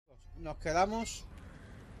nos quedamos...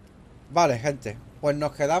 Vale, gente. Pues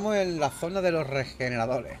nos quedamos en la zona de los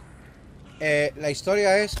regeneradores. La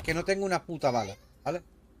historia es que no tengo una puta bala, ¿vale?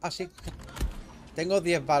 Ah, sí. Tengo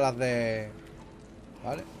 10 balas de...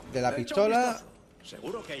 ¿Vale? De la Echa un pistola. vistazo.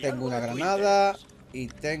 Seguro que hay Tengo algo una de granada. twitters. Y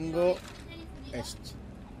tengo esto,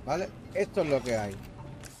 ¿vale? Esto es lo que hay.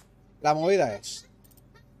 La movida es...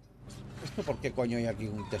 ¿Esto por qué coño hay aquí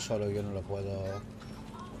un tesoro y yo no lo puedo...?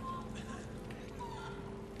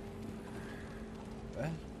 ¿Eh?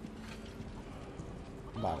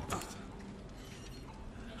 Vale.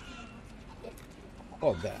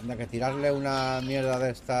 Joder, anda que tirarle una mierda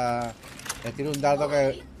de esta... Le tiro un dardo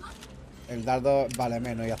que... El dardo vale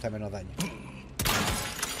menos y hace menos daño.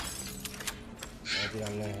 Voy a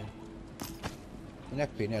tirarle... Una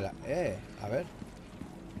espinela. A ver.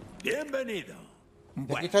 Bienvenido.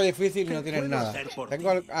 Aquí está difícil y no ¿qué tienes puedo nada. hacer por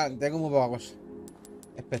Tengo, ti? tengo muy poca cosa.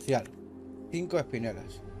 Especial. 5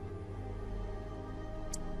 espinelas.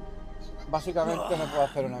 Básicamente no puedo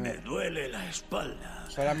hacer una Me mierda. duele la espalda.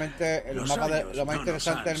 Solamente el Los mapa de... años Lo más no nos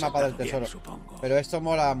interesante han es el mapa del sentado bien, tesoro. supongo. Pero esto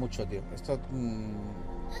mola mucho, tío. Esto...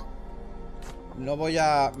 no voy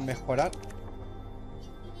a mejorar.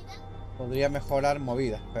 Podría mejorar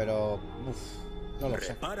movidas, pero... no lo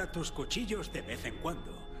sé. Repara tus cuchillos de vez en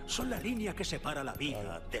cuando. Son la línea que separa la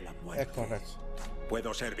vida de la muerte. Es correcto.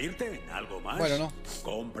 ¿Puedo servirte en algo más? Bueno, no.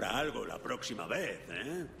 Compra algo la próxima vez,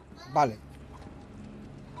 ¿eh? Vale.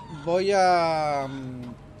 Voy a...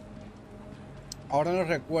 ahora no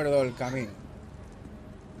recuerdo el camino.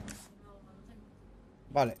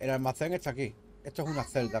 Vale, el almacén está aquí. Esto es una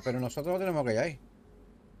celda, pero nosotros no tenemos que ir ahí.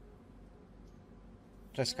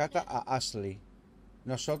 Rescata a Ashley.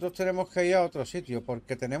 Nosotros tenemos que ir a otro sitio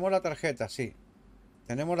porque tenemos la tarjeta, sí.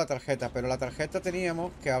 Tenemos la tarjeta, pero la tarjeta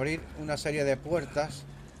teníamos que abrir una serie de puertas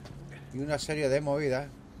y una serie de movidas,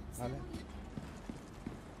 ¿vale?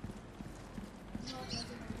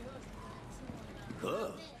 Oh,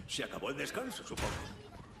 se acabó el descanso, supongo.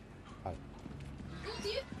 Vale.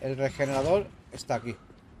 El regenerador está aquí,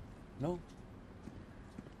 ¿no?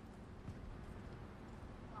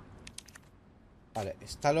 Vale,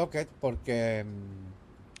 está Locket porque...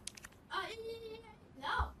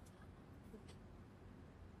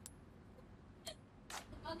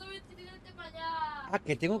 Ah,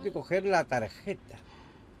 que tengo que coger la tarjeta.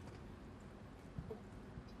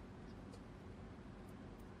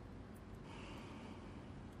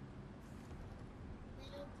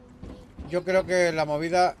 Yo creo que la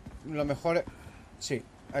movida, lo mejor es... Sí,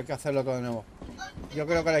 hay que hacerlo todo de nuevo. Yo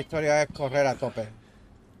creo que la historia es correr a tope.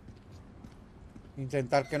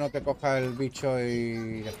 Intentar que no te coja el bicho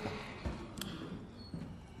y ya está.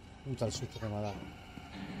 Puta el susto que me ha dado.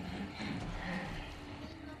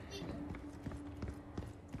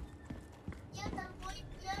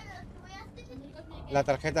 La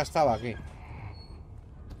tarjeta estaba aquí.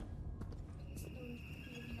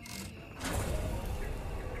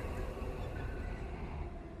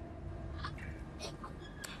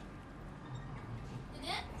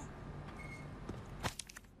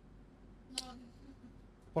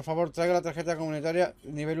 Por favor, traiga la tarjeta comunitaria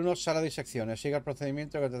nivel 1, sala de disecciones. Siga el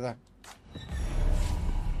procedimiento que te da.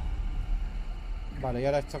 Vale, ¿y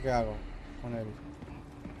ahora esto qué hago con él?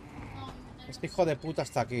 Este hijo de puta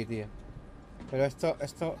está aquí, tío. Pero esto...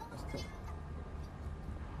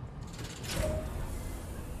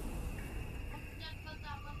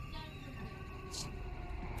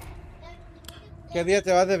 ¿Qué día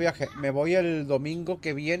te vas de viaje? Me voy el domingo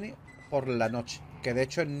que viene por la noche. Que de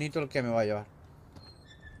hecho es Nito el que me va a llevar.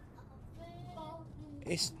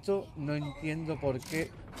 Esto no entiendo por qué.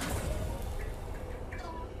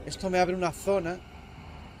 Esto me abre una zona.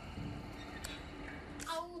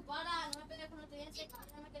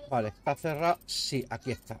 Vale, está cerrado. Sí,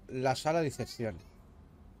 aquí está. La sala de disecciones.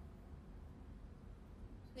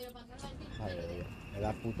 Madre mía, me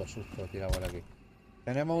da puto susto tirar por aquí.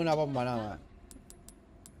 Tenemos una bomba nada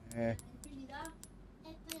más.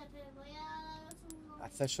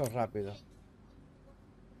 Acceso rápido.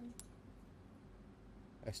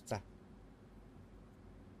 Está.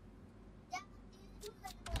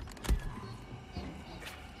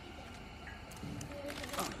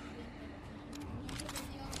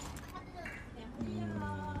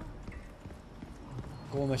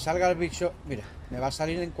 Como me salga el bicho... Mira, me va a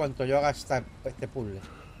salir en cuanto yo haga este puzzle.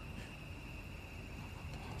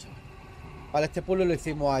 Vale, este puzzle lo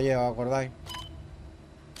hicimos ayer, ¿os acordáis?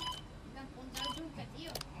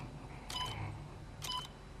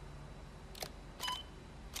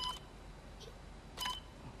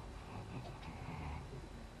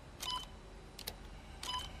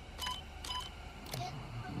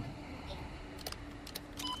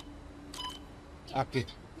 Aquí.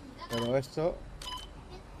 Pero esto...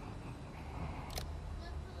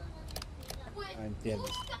 No entiendo.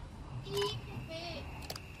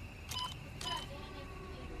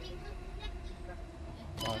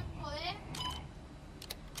 Vale.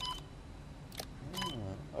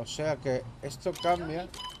 O sea que esto cambia.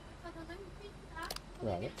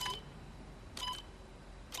 Vale.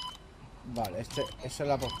 Vale, esa es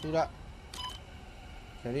la postura.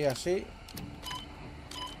 Sería así.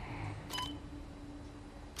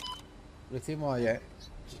 Lo hicimos ayer.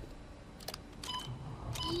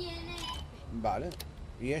 Vale.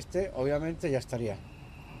 Y este, obviamente, ya estaría.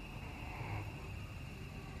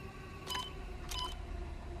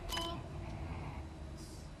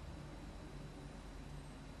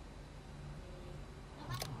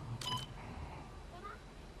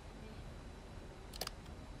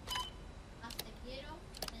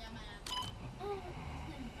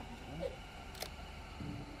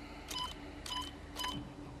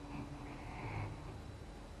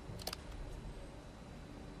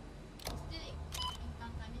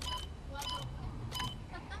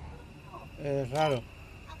 Es raro.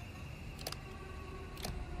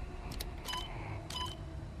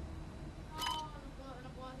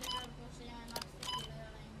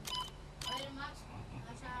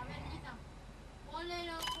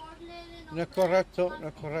 No es correcto, no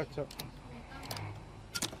es correcto.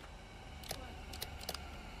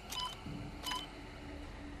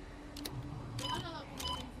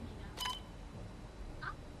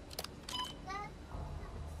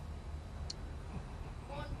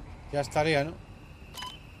 Ya estaría, ¿no?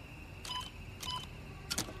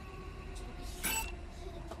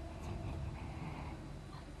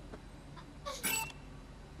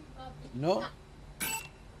 No.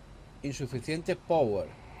 Insuficiente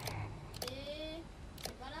power.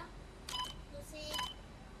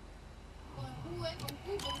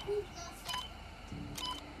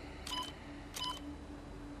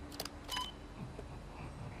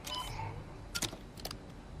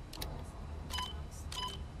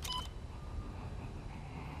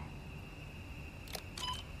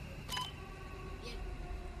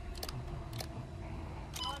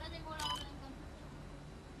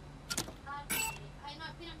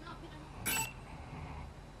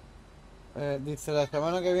 Dice, la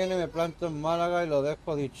semana que viene me planto en Málaga y lo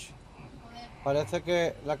dejo dicho. Parece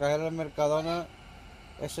que la cajera del Mercadona,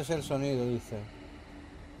 ese es el sonido, dice.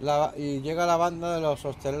 Y llega la banda de los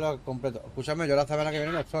hosteleros completos. Escúchame, yo la semana que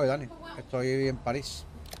viene no estoy, Dani. Estoy en París.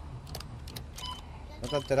 ¿No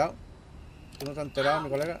te has enterado? ¿Tú no te has enterado, mi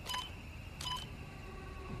colega?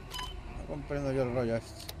 No comprendo yo el rollo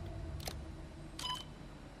este.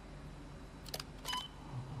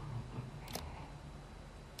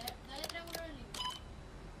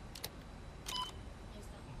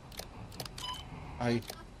 Ahí.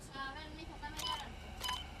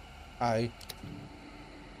 Ahí.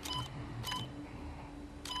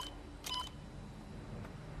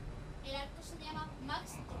 El arco se llama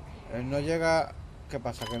Max. Él no llega... ¿Qué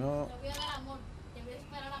pasa? Que no... Te voy a dar amor. Te voy a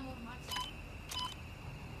esperar amor, Max.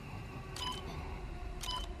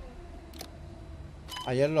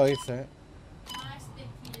 Ayer lo hice, ¿eh? Max te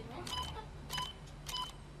quiero.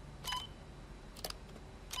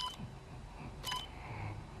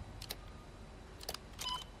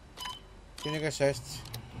 Tiene que ser este.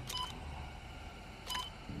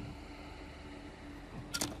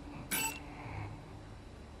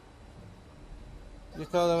 Yo he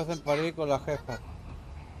estado de vez en París con la jefa.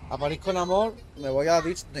 A París con amor, me voy a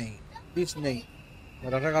Disney. Disney. Me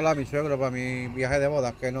lo ha regalado mi suegro para mi viaje de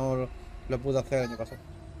bodas, que no lo pude hacer el año pasado.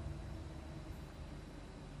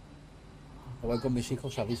 Me voy con mis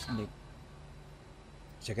hijos a Disney.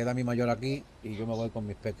 Se queda mi mayor aquí y yo me voy con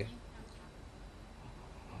mis peques.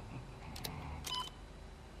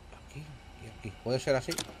 Aquí y aquí. ¿Puede ser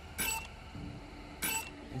así?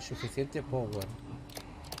 Insuficiente power.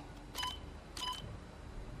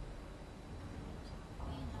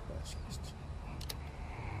 Puede ser esto.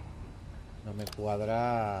 No me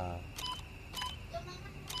cuadra.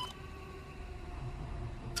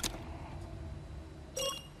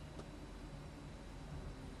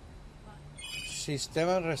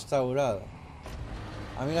 Sistema restaurado.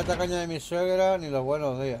 A mí la tacaña de mi suegra ni los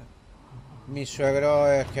buenos días. Mi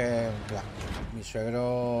suegro es que... Claro, mi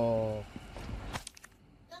suegro...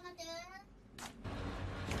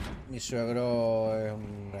 Mi suegro es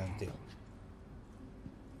un gran tío.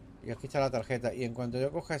 Y aquí está la tarjeta. Y en cuanto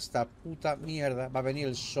yo coja esta puta mierda, va a venir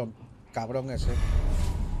el son cabrón ese.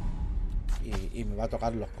 Y me va a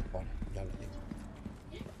tocar los cojones. Ya lo digo.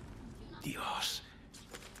 Dios,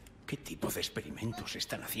 ¿qué tipo de experimentos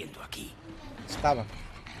están haciendo aquí? Estaba.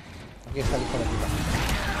 Aquí está el hijo de puta.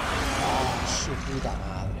 ¡Oh, su puta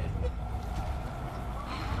madre!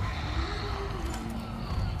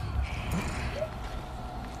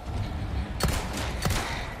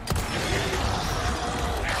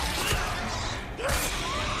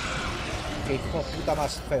 Qué hijo de puta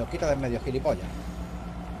más feo. Quita de en medio, gilipollas.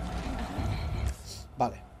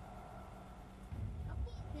 Vale.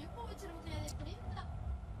 ¿Me puedo echar botella de experiencia?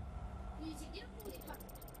 Ni siquiera puedo disparar.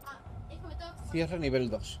 Ah, es que me tengo que... Cierre nivel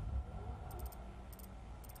 2.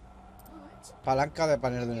 No lo he hecho. Palanca de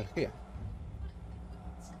panel de energía.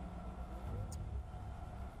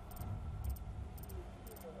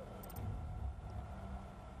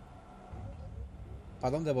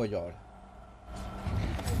 ¿Para dónde voy yo ahora?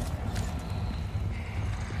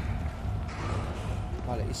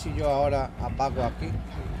 Vale, ¿y si yo ahora apago aquí?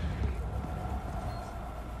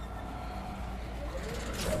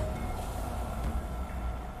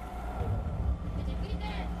 Que te quite.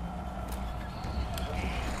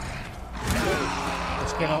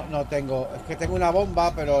 Es que no tengo... Es que tengo una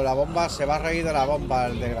bomba, pero la bomba se va a reír de la bomba,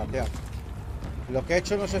 el desgraciado. Lo que he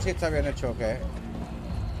hecho no sé si está bien hecho o qué.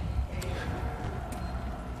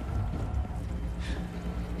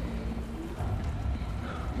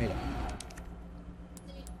 Mira.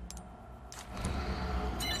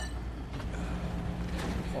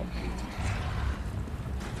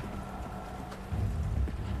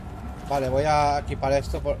 Vale, voy a equipar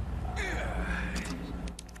esto por...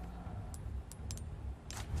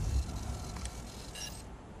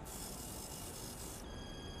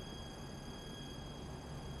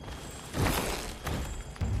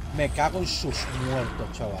 Me cago en sus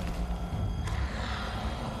muertos, chaval.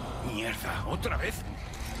 Mierda, ¿otra vez?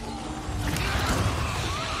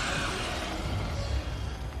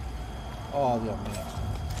 Oh, Dios mío.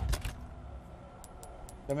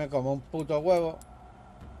 Yo me como un puto huevo.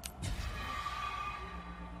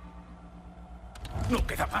 No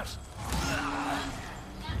queda más.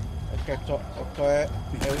 Es que esto es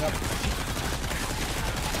una...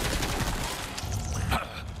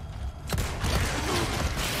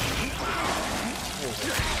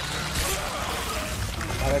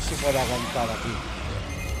 A ver si puedo aguantar aquí.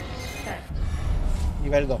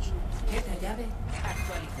 Nivel 2.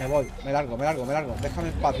 Me voy, me largo. Déjame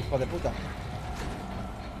en paz, hijo de puta.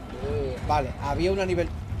 Vale, había una nivel...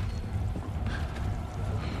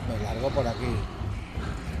 Me largo por aquí.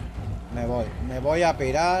 Me voy a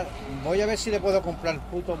pirar. Voy a ver si le puedo comprar el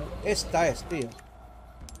puto... Esta es, tío.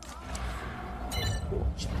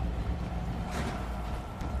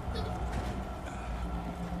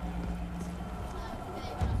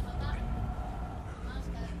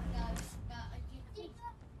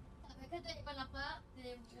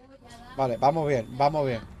 Vale, vamos bien. Vamos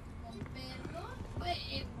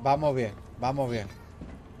bien.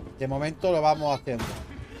 De momento lo vamos haciendo.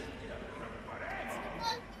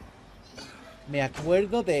 Me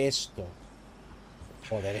acuerdo de esto.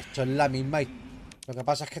 Joder, esto es la misma. Lo que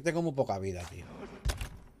pasa es que tengo muy poca vida, tío.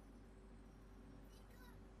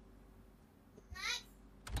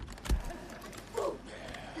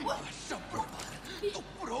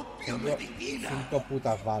 Tengo 5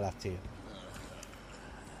 putas balas, tío.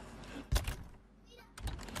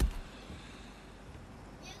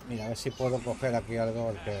 Mira, a ver si puedo coger aquí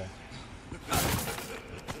algo porque...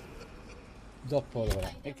 2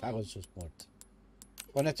 pólvoras. Me cago en sus muertos.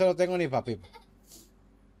 Con esto no tengo ni papi.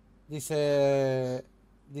 Dice...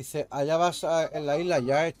 allá vas en la isla.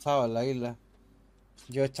 Ya he estado en la isla.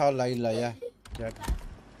 Yo he estado en la isla ya.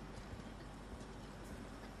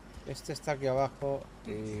 Este está aquí abajo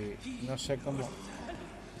y no sé cómo...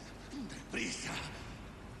 ¡Deprisa!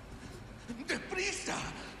 ¡Deprisa!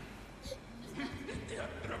 ¡Te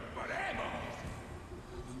atraparemos!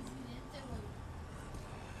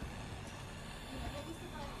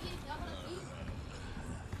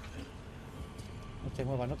 No te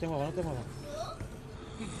muevas.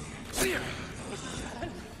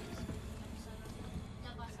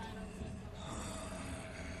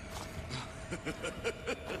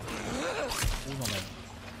 Un momento.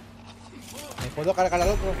 ¿Me puedo cargar al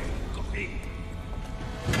otro?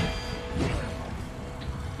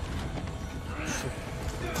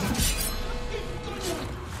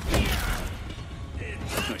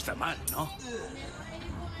 No está mal, ¿no?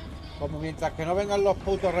 Como mientras que no vengan los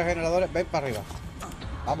putos regeneradores. Ven para arriba.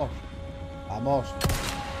 Vamos.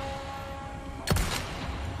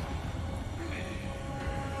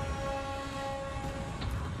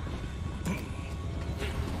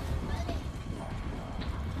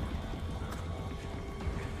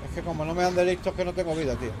 Es que como no me dan de listos que no tengo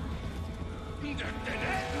vida, tío.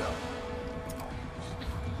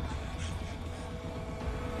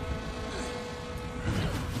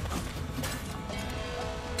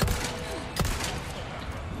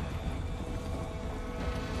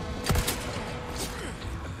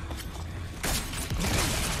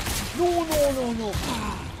 No.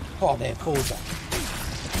 Joder, puta.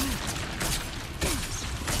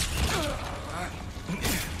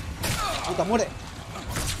 puta, muere.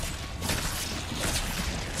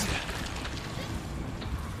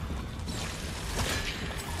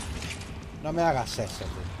 No me hagas eso,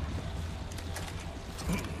 tío.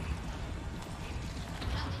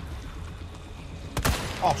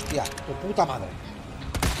 Hostia, tu puta madre.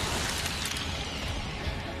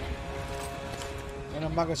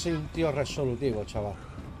 Menos mal que soy un tío resolutivo, chaval.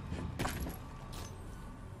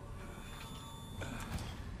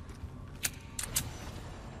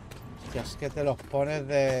 Hostia, es que te los pones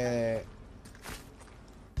de...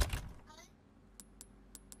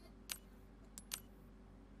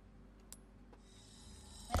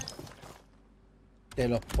 Te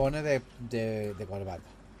los pone de corbata.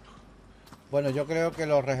 Bueno, yo creo que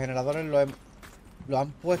los regeneradores lo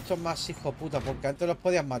han puesto más hijo puta, porque antes los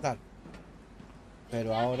podían matar.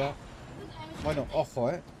 Pero ahora... Bueno,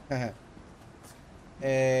 ojo,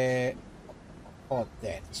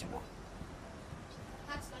 Joder, chaval.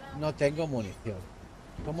 No tengo munición.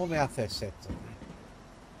 ¿Cómo me haces esto, tío?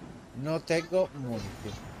 No tengo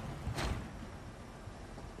munición.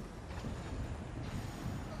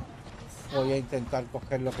 Voy a intentar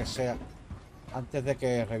coger lo que sea antes de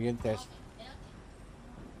que reviente eso.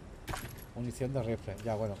 Munición de rifle.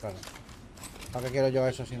 Ya, bueno, claro. ¿Para qué quiero yo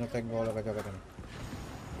eso si no tengo lo que tengo que tener?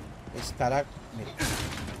 Estará... Mira.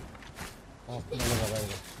 Oh, no lo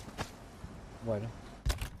veo. Bueno.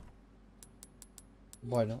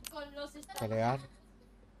 Bueno. Pelear.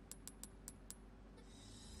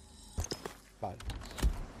 Vale.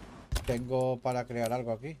 Tengo para crear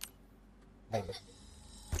algo aquí. Venga.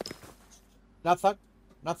 Nathan.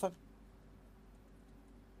 Nathan.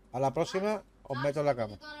 A la próxima os meto en la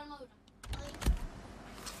cama.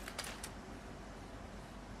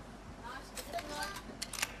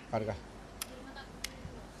 Carga.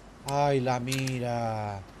 Ay, la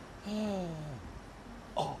mira.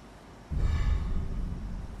 Oh.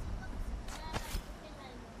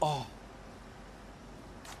 Oh.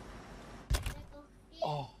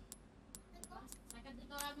 Oh.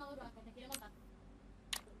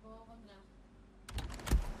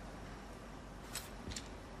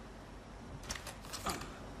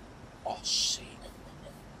 Oh, sí.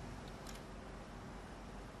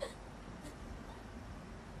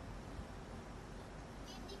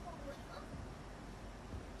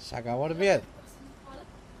 Se acabó el bien.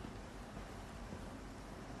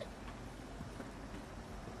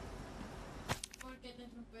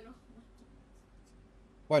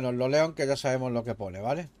 Bueno, lo leo aunque ya sabemos lo que pone,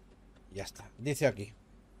 ¿vale? Ya está. Dice aquí.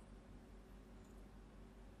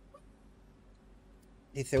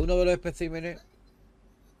 Dice, uno de los especímenes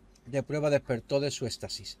de prueba despertó de su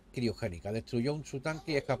éxtasis criogénica. Destruyó su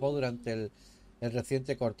tanque y escapó durante el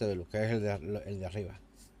reciente corte de luz, que es el de arriba.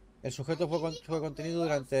 El sujeto fue contenido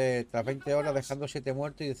tras 20 horas, dejando 7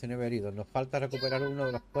 muertos y 19 heridos. Nos falta recuperar uno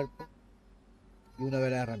de los cuerpos y una de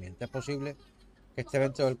las herramientas. Es posible que este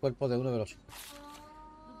evento del cuerpo de uno de los...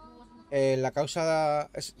 la causa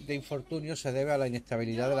de infortunio se debe a la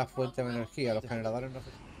inestabilidad de la fuente de energía. Los generadores no han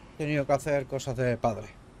tenido que hacer cosas de padre.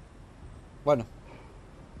 Bueno.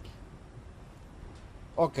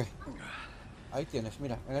 Ok. Ahí tienes,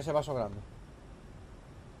 mira, en ese vaso grande.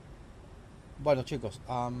 Bueno, chicos.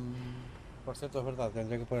 Por cierto, es verdad,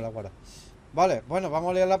 tendré que poner la guarda. Vale, bueno,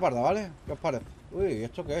 vamos a liar la parda, ¿vale? ¿Qué os parece? Uy,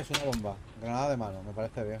 ¿esto qué es? Una bomba. Granada de mano, me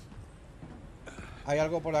parece bien. ¿Hay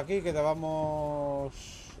algo por aquí que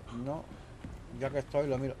debamos...? No. Ya que estoy,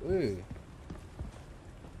 lo miro. Uy.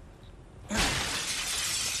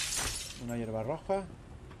 Una hierba roja.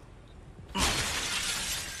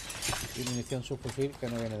 Y munición subfusil que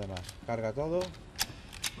no viene de más. Carga todo.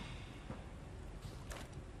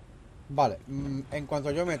 Vale. En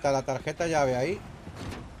cuanto yo meta la tarjeta llave ahí,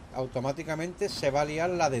 automáticamente se va a liar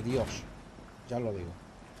la de Dios. Ya os lo digo.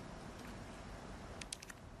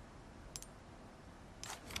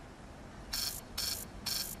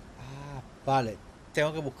 Vale,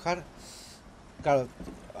 tengo que buscar. Claro,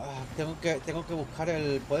 tengo que buscar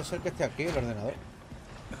el... Puede ser que esté aquí el ordenador.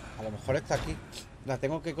 A lo mejor está aquí. La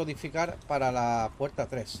tengo que codificar para la puerta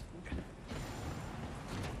 3.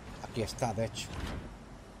 Aquí está, de hecho.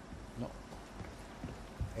 No.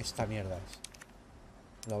 Esta mierda es.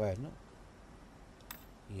 Lo ves, ¿no?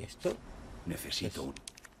 ¿Y esto? Necesito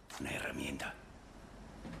una herramienta.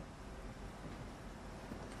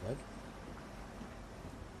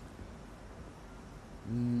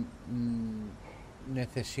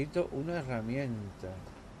 Necesito una herramienta.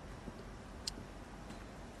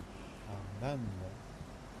 Andando.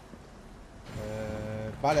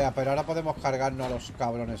 Vale, pero ahora podemos cargarnos a los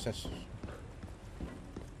cabrones esos.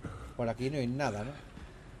 Por aquí no hay nada, ¿no?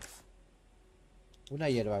 Una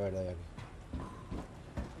hierba verde hay aquí.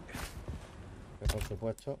 Que por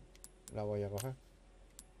supuesto la voy a coger.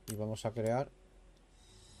 Y vamos a crear.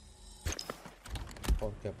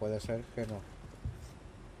 Porque puede ser que no.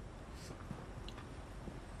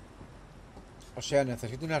 O sea,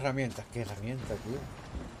 necesito una herramienta. ¿Qué herramienta, tío?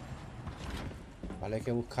 Vale, hay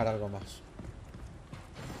que buscar algo más.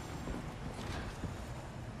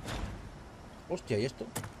 Hostia, ¿y esto?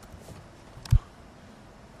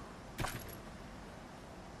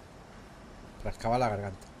 Rascaba la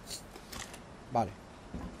garganta. Vale.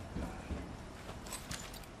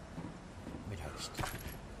 Mira esto.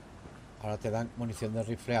 Ahora te dan munición de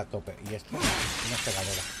rifle a tope. Y esto, una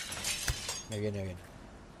pegadora. Me viene bien.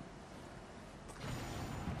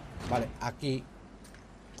 Vale, aquí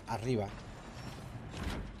arriba.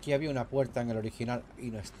 Aquí había una puerta en el original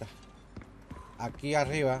y no está. Aquí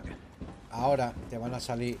arriba ahora te van a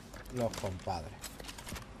salir los compadres.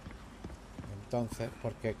 Entonces,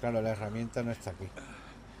 porque claro, la herramienta no está aquí.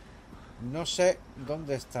 No sé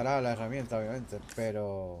dónde estará la herramienta, obviamente,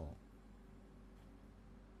 pero...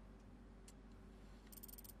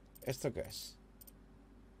 ¿Esto qué es?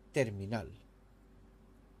 Terminal.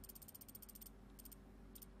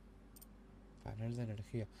 Panel de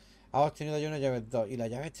energía. Ha obtenido yo una llave 2. ¿Y la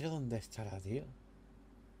llave 3 dónde estará, tío?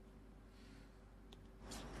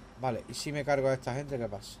 Vale, ¿y si me cargo a esta gente, qué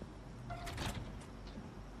pasa?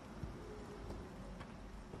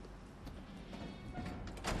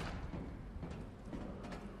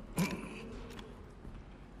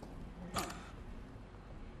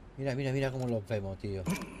 Mira, mira, mira cómo los vemos, tío.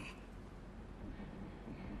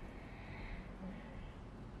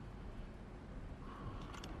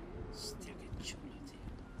 Hostia, qué chulo, tío.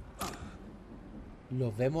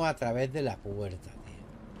 Los vemos a través de la puerta, tío.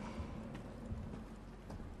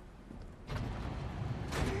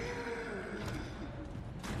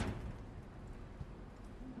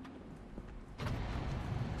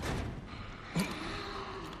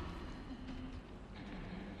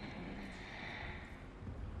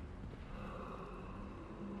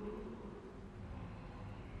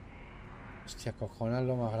 Hostia, cojones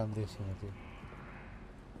lo más grandísimo, tío.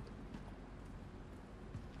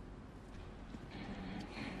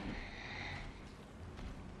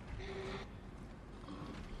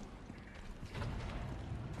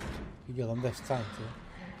 ¿Y yo dónde están, tío?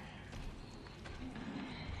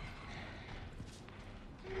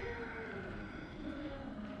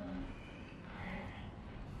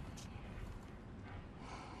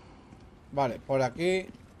 Vale, por aquí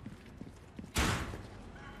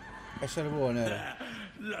es el buhonero.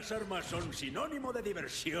 Las armas son sinónimo de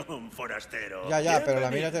diversión, forastero. Ya, ya, pero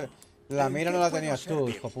Bienvenido. la ¿En mira qué no la puedo tenías tú,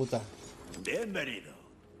 servir? hijo puta. Bienvenido.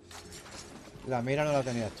 La mira no la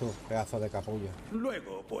tenías tú, pedazo de capullo.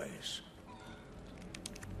 Luego, pues.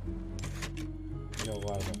 Yo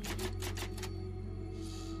guardo.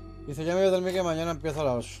 Dice, ya me voy a dormir que mañana empiezo a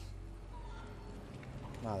las 8.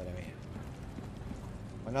 Madre mía.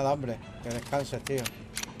 Pues nada, hombre, que descanses, tío.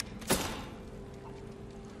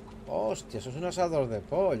 Hostia, eso es un asador de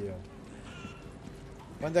pollo.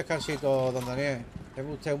 Buen descansito, don Daniel.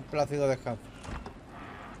 Tenga usted un plácido descanso.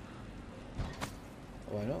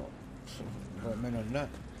 Bueno, pues menos nada.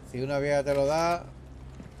 Si una vieja te lo da...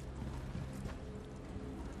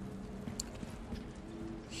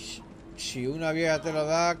 Si una vieja te lo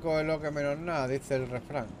da, coge lo que menos nada, dice el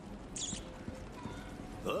refrán.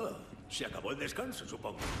 Oh, se acabó el descanso,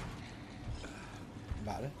 supongo.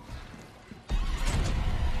 Vale.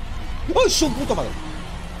 ¡Ay, su puta madre!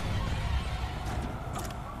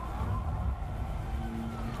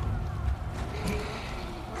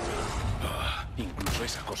 Incluso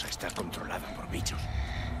esa cosa está controlada por bichos.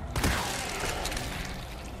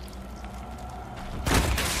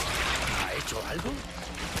 ¿Ha hecho algo?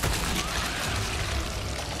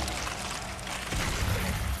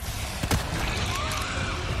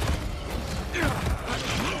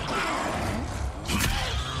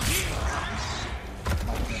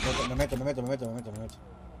 Me meto.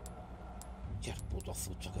 Ya el puto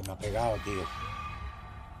susto que me ha pegado, tío.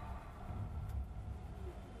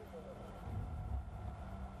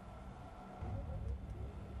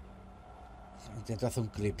 Intento hacer un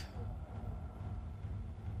clip.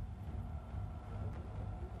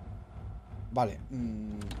 Vale. Me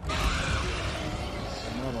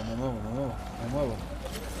muevo.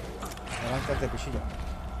 Levántate, pisillo.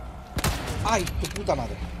 ¡Ay, tu puta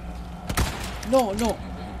madre! ¡No!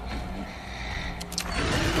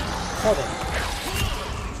 Joder.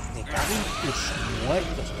 Me cago en tus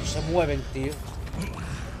muertos. No se mueven, tío.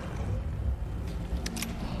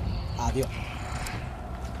 Adiós.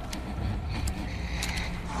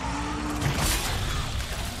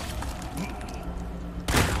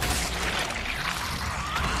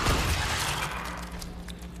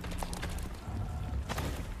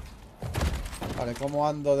 Vale, ¿cómo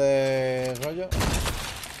ando de rollo?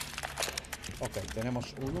 Ok,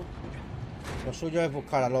 tenemos uno. Lo suyo es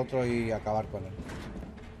buscar al otro y acabar con él.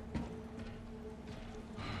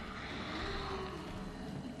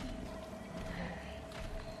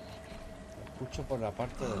 Lo escucho por la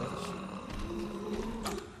parte derecha.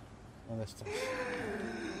 ¿Dónde estás?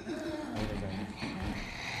 Ahí lo tengo.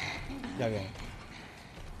 Ya viene.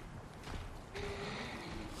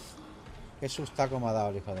 Qué sustaco me ha dado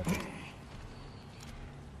el hijo de puta.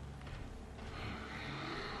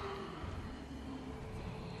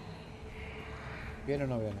 ¿Viene o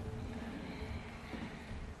no viene?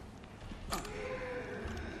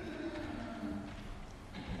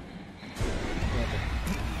 Fíjate.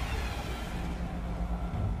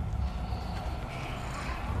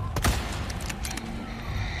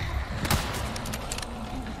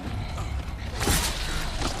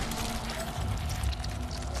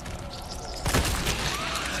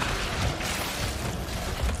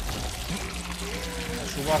 Me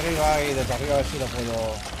subo arriba y desde arriba a ver si lo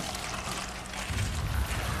puedo...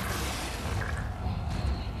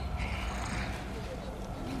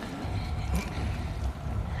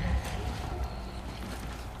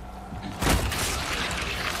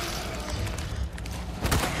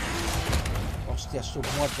 Hostia,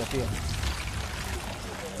 submuerto, tío. Uno,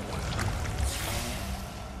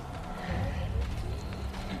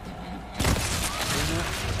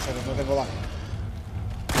 pero no tengo daño.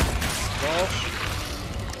 Dos.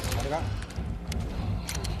 Carga.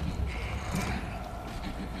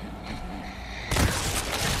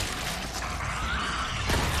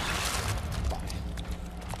 Vale.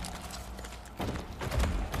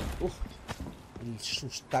 Uf. El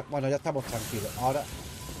sustaco. Bueno, ya estamos tranquilos. Ahora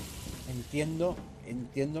entiendo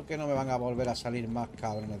que no me van a volver a salir más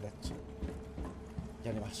cabrones de estos.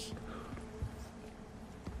 Ya ni más.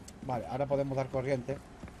 Vale, ahora podemos dar corriente.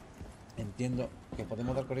 Entiendo que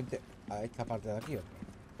podemos dar corriente a esta parte de aquí, ¿ok?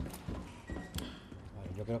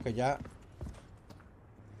 Vale, yo creo que ya... Vale.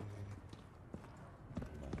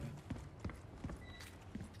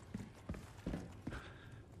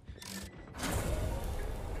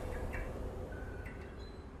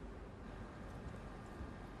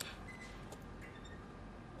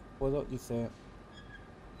 Puedo, dice...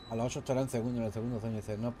 A las 8 estará en el segundo sueño.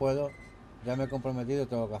 Dice, no puedo, ya me he comprometido y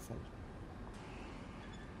tengo que hacerlo.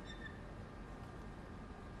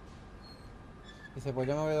 Dice, pues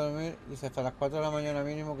ya me voy a dormir. Dice, hasta las 4 de la mañana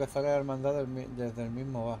mínimo que sale la hermandad desde el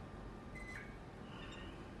mismo va.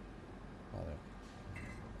 Madre.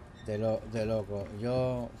 De loco.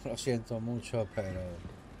 Yo lo siento mucho, pero...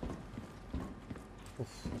 Uf,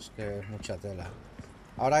 es que es mucha tela.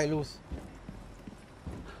 Ahora hay luz.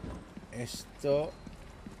 Esto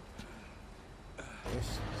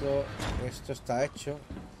está hecho.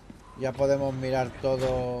 Ya podemos mirar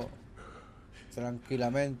todo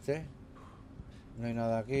tranquilamente. No hay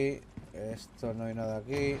nada aquí. Esto no hay nada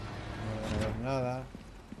aquí. No hay nada.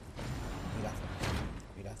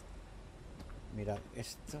 Mirad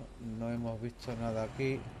esto. No hemos visto nada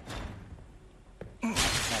aquí.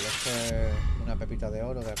 Vale, esto es una pepita de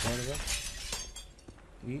oro, de acuerdo.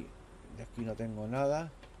 Y de aquí no tengo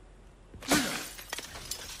nada.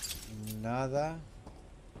 Nada.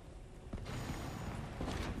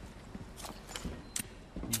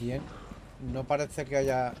 Bien. No parece que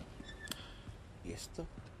haya... ¿Y esto?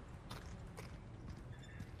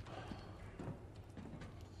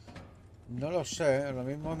 No lo sé, ¿eh? Lo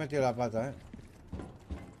mismo he metido la pata, ¿eh?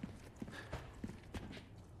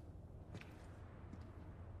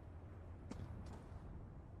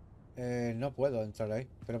 No puedo entrar ahí.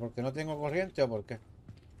 ¿Pero porque no tengo corriente o por qué?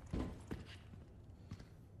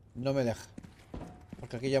 No me deja.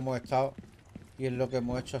 Porque aquí ya hemos estado. Y es lo que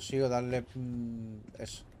hemos hecho ha sido darle...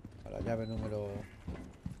 eso. A la llave número...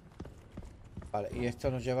 Vale, y esto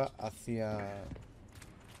nos lleva hacia...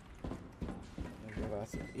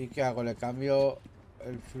 ¿Y qué hago? ¿Le cambio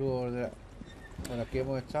el flujo de... ¿Por aquí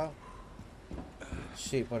hemos estado?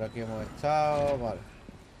 Sí, por aquí hemos estado. Vale.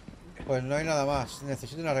 Pues no hay nada más.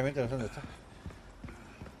 Necesito una herramienta. No sé dónde está.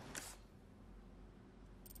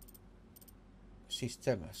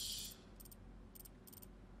 Sistemas.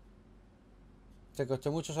 Te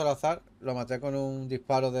costó mucho al azar. Lo maté con un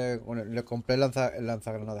disparo de... Le compré el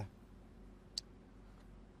lanzagranada.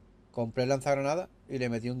 Compré el lanzagranada y le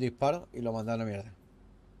metí un disparo y lo mandé a la mierda.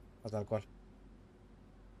 O tal cual.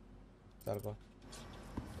 Tal cual.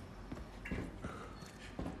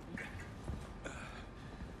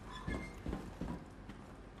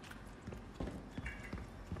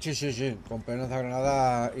 Sí. Compré el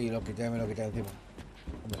lanzagranada y lo quité, me lo quité encima.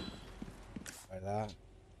 Hombre. La verdad.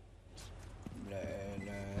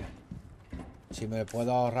 Si me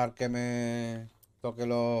puedo ahorrar que me toque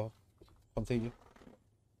los concillos.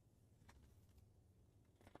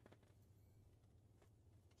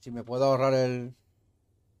 Si me puedo ahorrar el...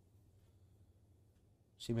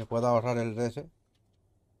 Si me puedo ahorrar el DS.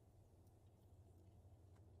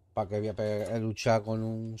 ¿Para que voy a luchar con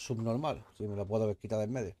un subnormal? Si me lo puedo quitar de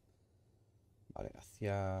en medio. Vale,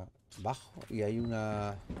 hacia abajo. Y hay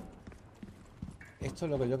una... Esto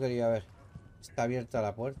es lo que yo quería ver. Está abierta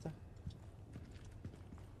la puerta.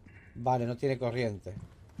 Vale, no tiene corriente.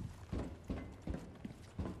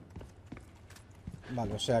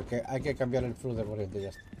 Vale, o sea que hay que cambiar el flujo de corriente y ya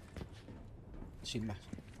está. Sin más.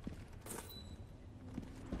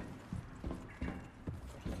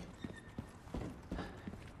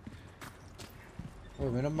 Uy,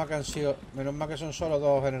 menos mal que han sido... Menos mal que son solo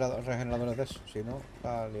dos regeneradores de eso. Si no,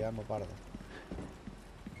 la liamos parda.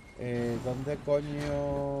 ¿Dónde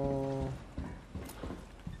coño...?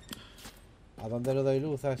 ¿A dónde le doy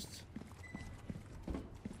luz a esto?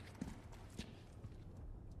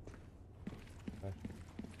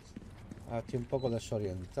 Ah, estoy un poco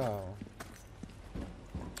desorientado.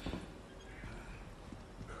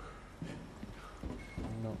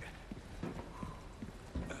 No.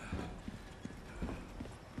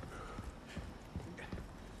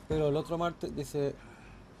 Pero el otro martes, dice...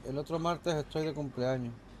 El otro martes estoy de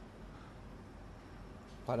cumpleaños.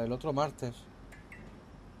 Para el otro martes.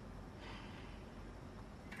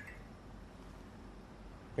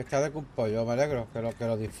 Que está de cumpleaños, yo me alegro. Que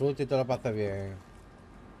lo disfrute y te lo pases bien.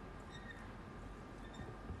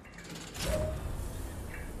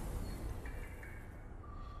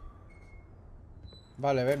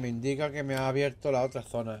 Vale, ves, me indica que me ha abierto la otra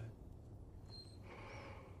zona.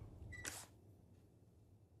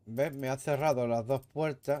 ¿Ves? Me ha cerrado las dos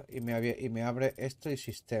puertas y me abre esto y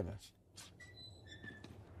sistemas.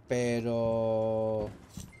 Pero...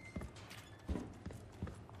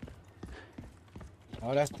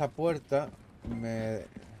 Ahora esta puerta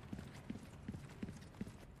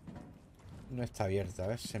no está abierta,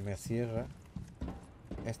 ¿ves? Se me cierra.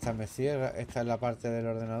 Esta me cierra. Esta es la parte del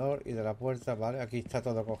ordenador y de la puerta, ¿vale? Aquí está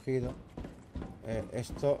todo cogido.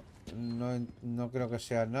 Esto no creo que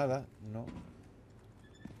sea nada, ¿no?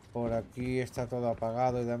 Por aquí está todo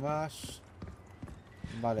apagado y demás.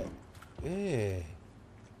 Vale. A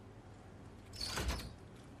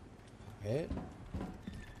ver.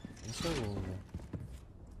 Un segundo.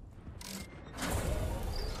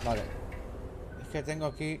 Vale. Es que tengo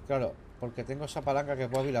aquí, claro, porque tengo esa palanca que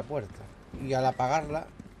puedo abrir la puerta. Y al apagarla...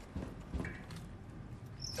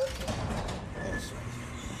 Eso.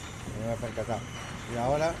 Me voy a percatar. Y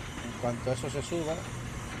ahora, en cuanto eso se suba,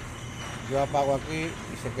 yo apago aquí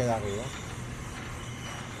y se queda arriba.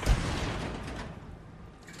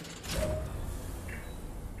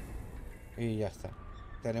 Y ya está.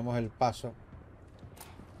 Tenemos el paso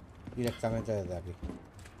directamente desde aquí.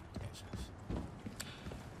 Eso es.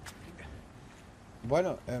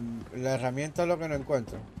 Bueno, la herramienta es lo que no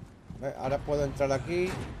encuentro. ¿Ves? Ahora puedo entrar aquí,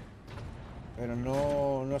 pero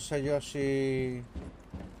no sé yo si...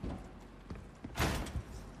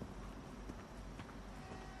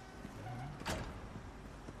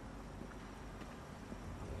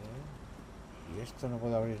 Y esto no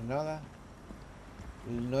puedo abrir nada.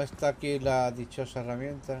 No está aquí la dichosa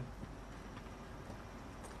herramienta.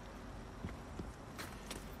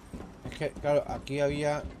 Es que, claro, aquí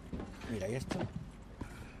había... Mira, ¿y esto?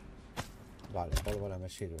 Vale, pólvora me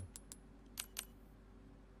sirve.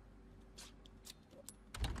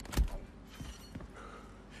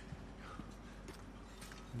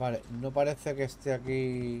 Vale, no parece que esté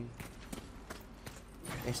aquí...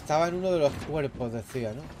 Estaba en uno de los cuerpos,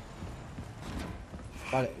 decía, ¿no?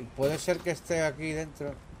 Vale, puede ser que esté aquí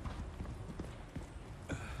dentro.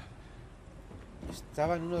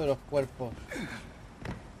 Estaba en uno de los cuerpos.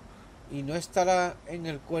 Y no estará en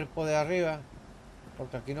el cuerpo de arriba,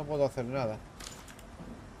 porque aquí no puedo hacer nada.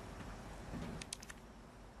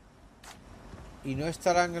 Y no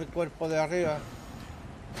estará en el cuerpo de arriba,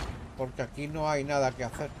 porque aquí no hay nada que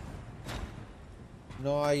hacer.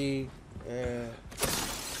 No hay...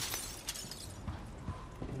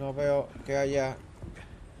 no veo que haya...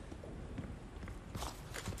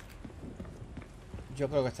 Yo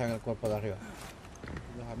creo que está en el cuerpo de arriba.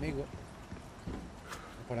 Los amigos.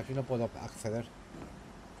 Por aquí no puedo acceder.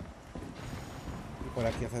 Y por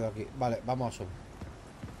aquí accedo aquí. Vale, vamos a subir.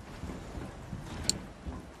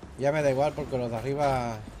 Ya me da igual porque los de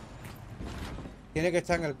arriba... Tiene que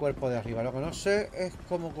estar en el cuerpo de arriba. Lo que no sé es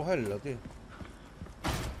cómo cogerlo, tío.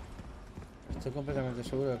 Estoy completamente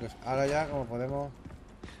seguro de que es... Ahora ya como podemos...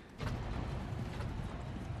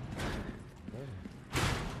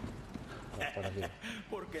 Por aquí.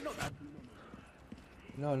 ¿Por qué no da?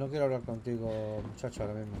 No, no quiero hablar contigo, muchacho,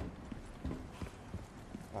 ahora mismo.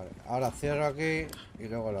 Vale, ahora cierro aquí y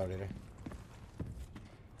luego lo abriré.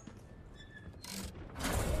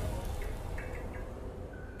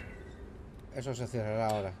 Eso se cerrará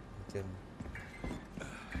ahora, entiendo.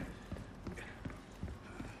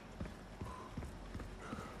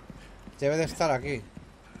 Debe de estar aquí.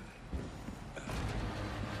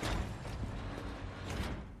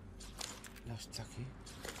 No está aquí.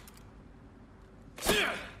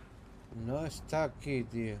 No está aquí,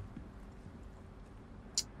 tío.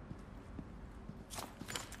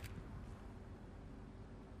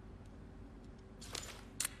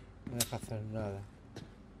 No deja hacer nada.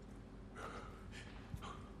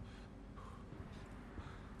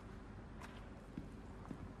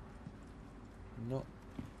 No.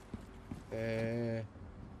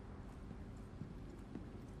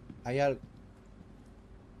 Hay algo.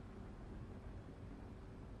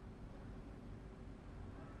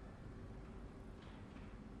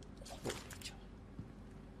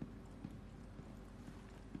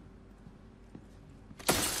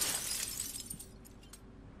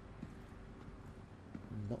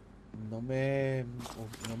 No. No me...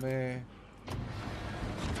 No me...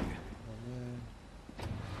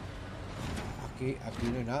 Aquí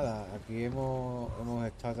no hay nada. Aquí hemos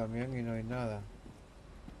estado también y no hay nada.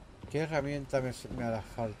 ¿Qué herramienta me hará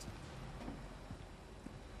falta?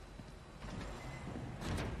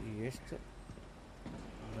 Y esto...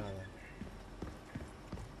 Nada.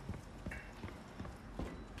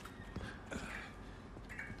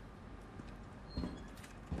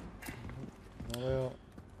 No veo...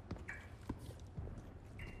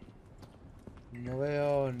 No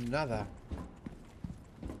veo nada.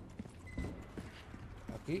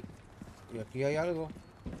 Aquí. Y aquí hay algo.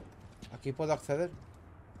 ¿Aquí puedo acceder?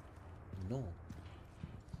 No.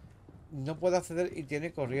 No puedo acceder y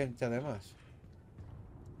tiene corriente además.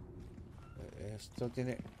 Esto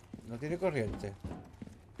tiene... No tiene corriente.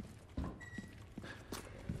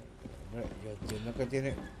 Hombre, yo entiendo que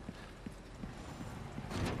tiene...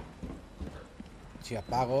 Si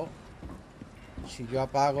apago... Si yo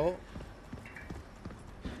apago...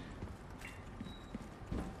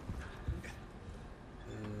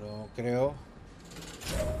 No creo...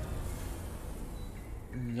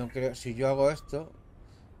 No creo... Si yo hago esto...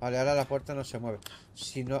 Vale, ahora la puerta no se mueve.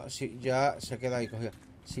 Si no... Si ya se queda ahí cogida.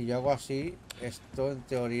 Si yo hago así... Esto en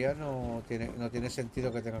teoría no tiene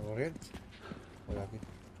sentido que tenga corriente. Por aquí.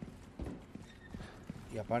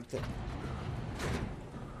 Y aparte...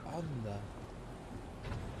 Anda.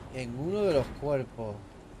 En uno de los cuerpos.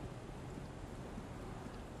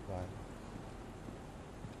 Vale.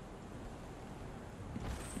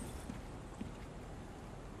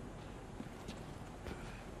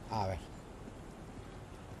 A ver.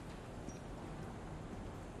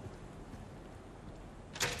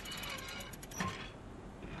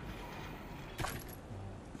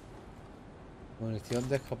 Munición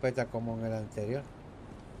de escopeta como en el anterior.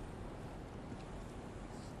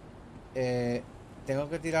 Tengo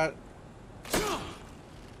que tirar...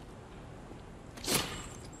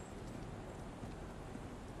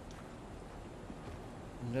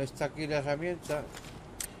 No está aquí la herramienta.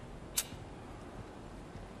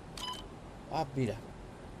 Ah, mira.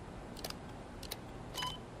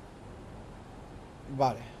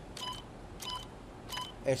 Vale.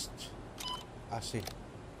 Esto. Así.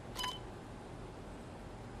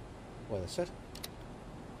 Puede ser.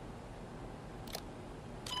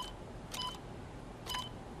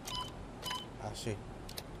 Así.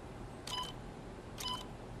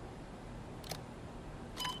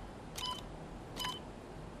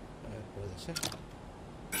 Puede ser.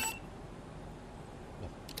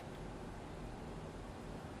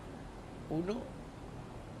 No. 1,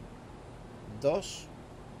 2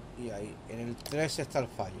 y ahí. En el 3 está el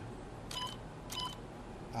fallo.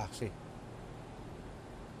 Ah, sí.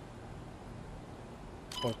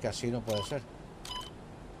 Porque así no puede ser.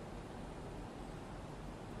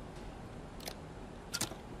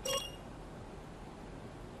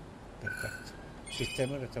 Perfecto.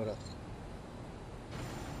 Sistema restaurado.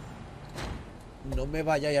 No me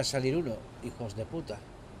vayáis a salir uno, hijos de puta.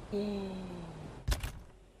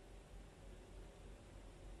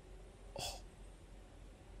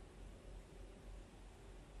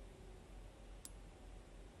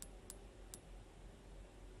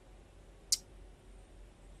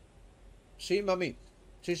 Sí, mami.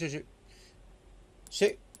 Sí, sí, sí.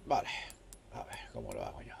 Sí, vale. A ver, ¿cómo lo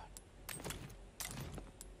hago yo?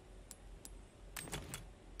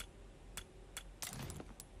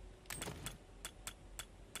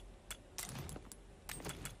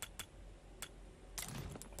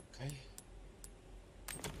 Ok.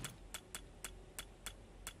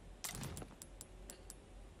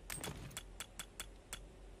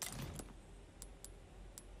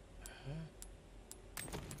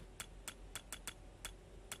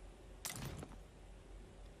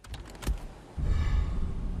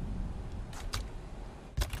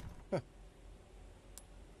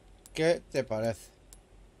 ¿Qué te parece?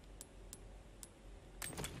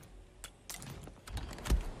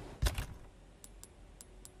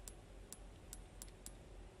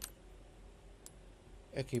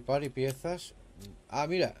 Equipar y piezas. Ah,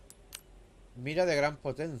 mira. Mira de gran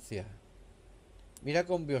potencia. Mira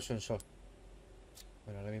con biosensor.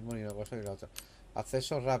 Bueno, ahora mismo ni una cosa ni la otra.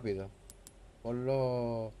 Acceso rápido.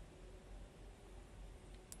 Ponlo.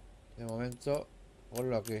 De momento,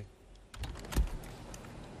 ponlo aquí.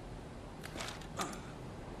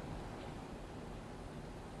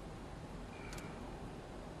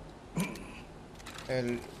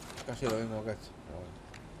 Casi lo mismo que esto. Pero bueno.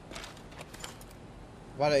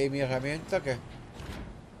 Vale, ¿y mi herramienta qué?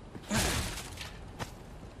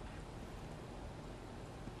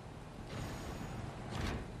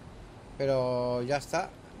 Pero ya está.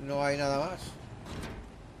 No hay nada más.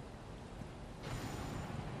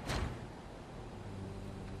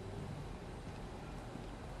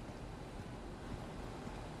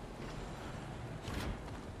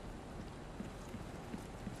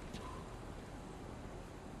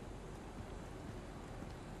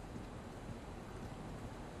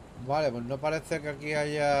 Vale, pues no parece que aquí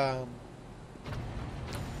haya...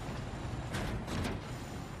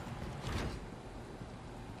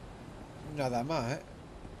 nada más, ¿eh?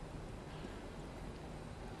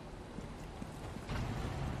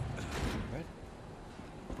 A ver.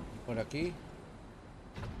 Por aquí.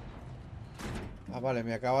 Ah, vale,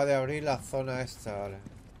 me acaba de abrir la zona esta, vale.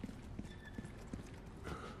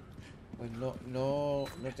 Pues no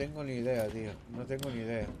tengo ni idea, tío. No tengo ni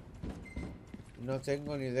idea. No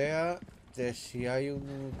tengo ni idea de si hay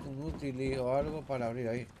un útil o algo para abrir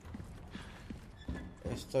ahí.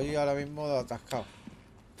 Estoy ahora mismo atascado.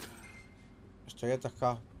 Estoy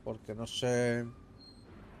atascado porque no sé...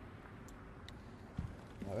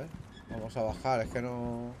 A ver, vamos a bajar, es que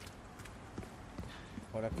no...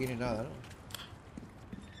 Por aquí ni nada, ¿no?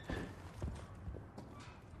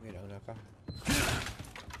 Mira, una caja.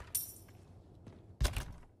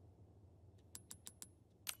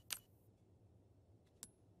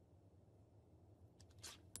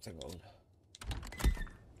 Tengo una.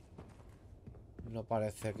 No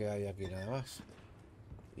parece que haya aquí nada más.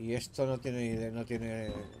 Y esto no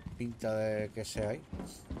tiene pinta de que sea ahí.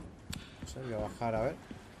 No sé, voy a bajar a ver.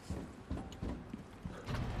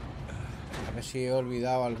 A ver si he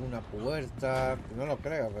olvidado alguna puerta. No lo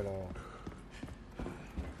creo, pero...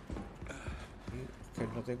 Es que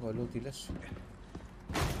no tengo el útil eso.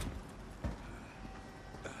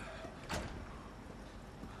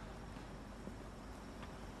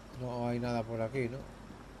 No hay nada por aquí, ¿no?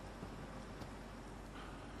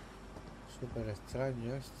 Súper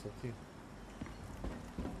extraño esto, tío.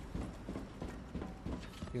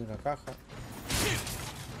 Y una caja.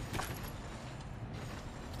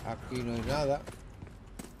 Aquí no hay nada.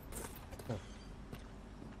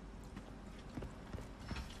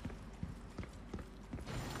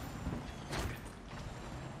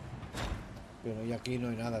 Pero y aquí no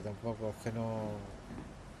hay nada tampoco. Es que no...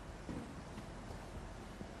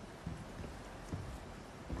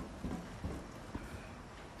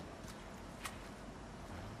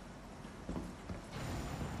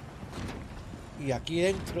 Y aquí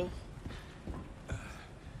dentro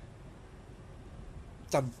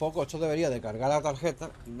tampoco. Esto debería de cargar la tarjeta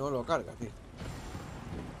y no lo carga, tío.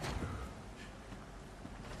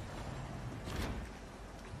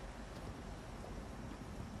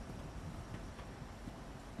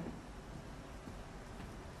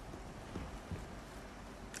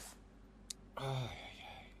 Ay.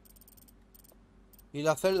 ¿Y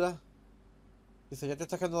la celda? Dice, ¿ya te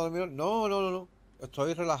estás quedando dormido? No.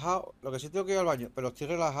 Estoy relajado. Lo que sí tengo que ir al baño. Pero estoy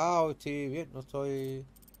relajado, estoy bien. No estoy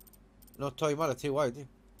mal, estoy guay, tío.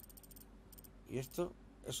 Y esto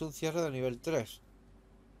es un cierre de nivel 3.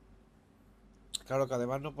 Claro que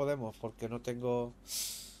además no podemos porque no tengo...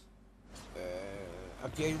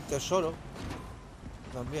 aquí hay un tesoro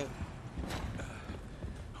también.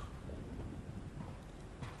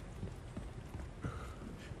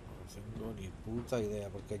 No tengo ni puta idea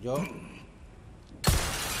porque yo...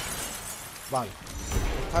 Vale.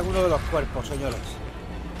 Está en uno de los cuerpos, señores.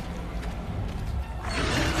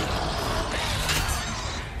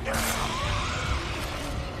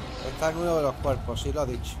 Está en uno de los cuerpos, sí lo ha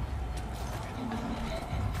dicho.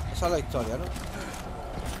 Esa es la historia, ¿no?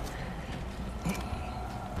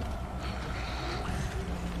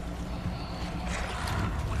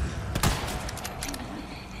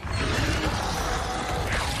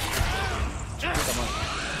 Puta madre.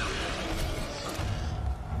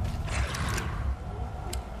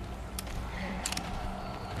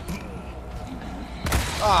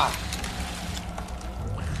 ¡Ah!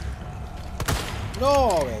 No,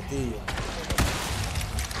 tío.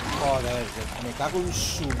 Joder, me cago en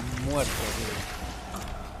su muerte, tío.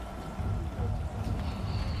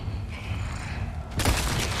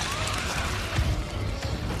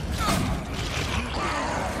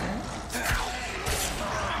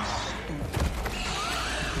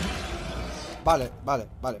 Vale,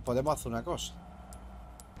 podemos hacer una cosa.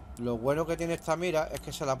 Lo bueno que tiene esta mira es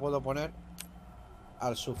que se la puedo poner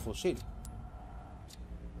al subfusil.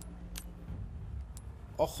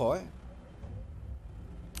 Ojo,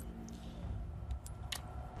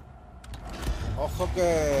 ojo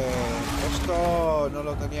que esto no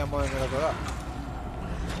lo teníamos en el otro lado.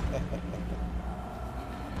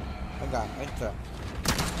 Venga, entra.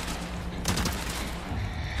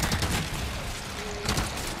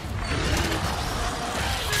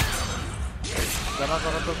 Ya me ha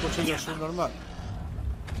corroto el cuchillo subnormal.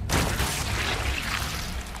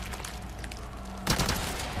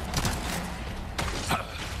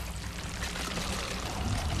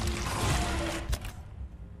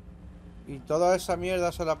 Y toda esa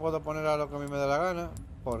mierda se la puedo poner a lo que a mí me dé la gana.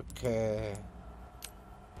 Porque...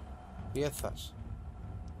 piezas.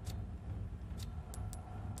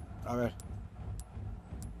 A ver.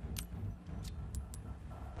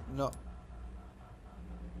 No.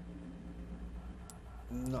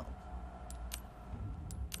 No.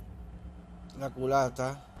 La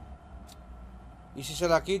culata. ¿Y si se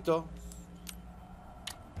la quito?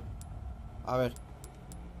 A ver.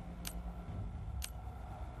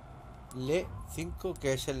 Le 5,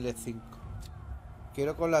 que es el Le 5.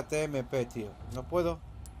 Quiero con la TMP, tío. ¿No puedo?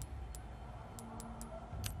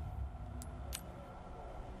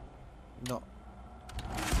 No.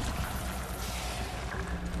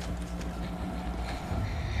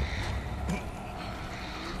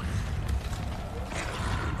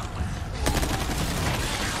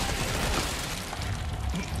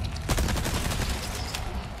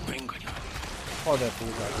 Joder,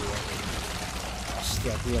 puta, tío.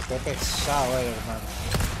 Hostia, tío, qué pesado eres, hermano.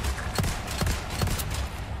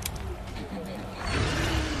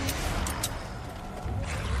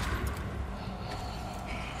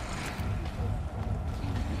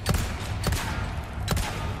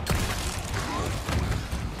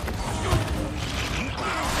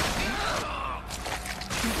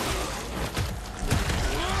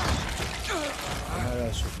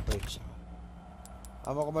 Madre sospecha.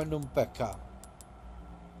 Vamos a comernos un pescado.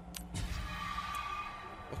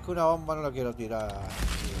 Es que una bomba no la quiero tirar.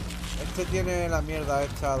 Este tiene la mierda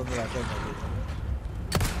esta donde la tengo,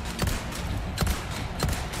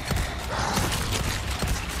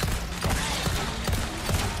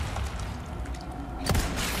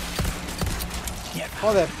 tío.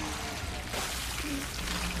 Joder.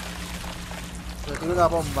 Se tira una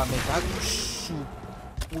bomba, me cago en su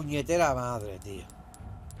puñetera madre, tío.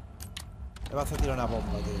 Me va a hacer tirar una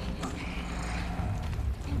bomba, tío.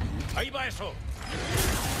 ¡Ahí va eso!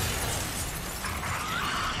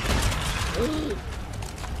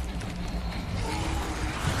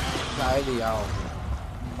 La he liado.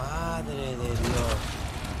 Madre de Dios.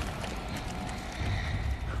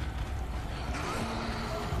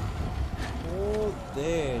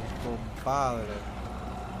 Joder, compadre.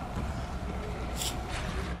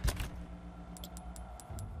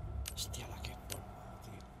 Hostia, la que polvo,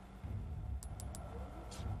 tío.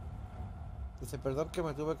 Dice, perdón que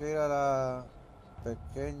me tuve que ir a la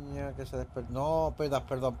pequeña que se despertó. No pidas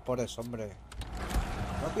perdón por eso, hombre.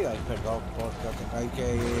 No pidáis perdón porque tengáis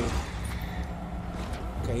que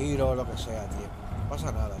ir o lo que sea, tío. No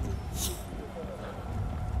pasa nada, tío.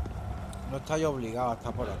 No estáis obligados a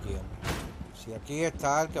estar por aquí, hombre. Si aquí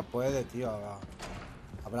está el que puede, tío.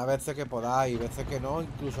 Habrá veces que podáis, veces que no,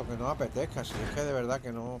 incluso que no apetezca. Si es que de verdad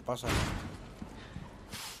que no pasa nada.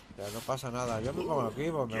 O sea, no pasa nada. Yo me pongo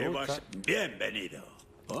aquí, pues me gusta. Bienvenido.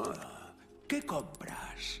 Oh, ¿qué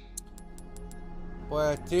compras?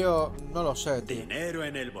 Pues, tío, no lo sé, tío. ¿Dinero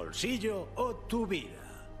en el bolsillo o tu vida?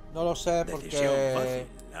 No lo sé Decisión porque... fácil,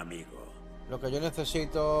 amigo. Lo que yo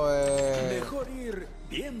necesito es... Mejor ir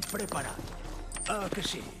bien preparado. ¿Ah, que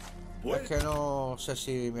sí? Es que no sé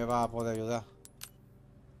si me va a poder ayudar.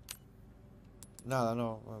 Nada,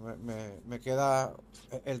 no. Me queda...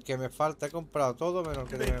 El que me falta, he comprado todo menos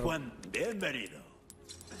que... Bienvenido.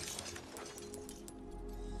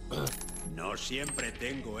 No siempre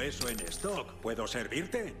tengo eso en stock. ¿Puedo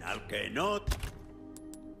servirte? Al que no...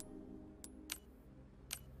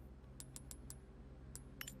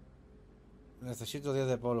 Necesito 10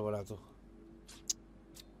 de pólvora, tú.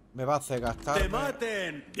 Me va a hacer gastarme... ¡Te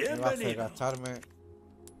maten! ¡Bienvenido! Me va a hacer gastarme...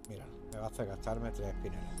 Mira, me va a hacer gastarme 3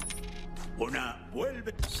 espineros. Una,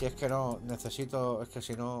 vuelve... Si es que no, necesito... Es que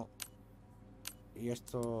si no... Y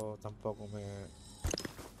esto tampoco me...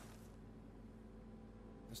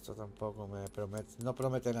 Esto tampoco me promete, no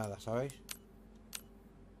promete nada, ¿sabéis?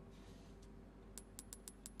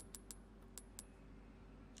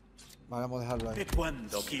 Vale, vamos a dejarlo ahí.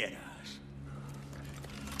 Cuando quieras.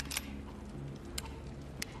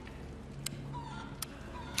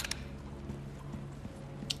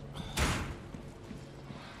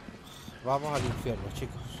 Vamos al infierno,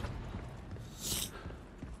 chicos.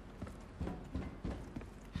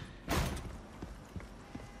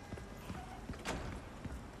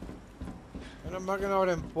 Menos mal que no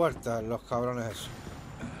abren puertas los cabrones esos.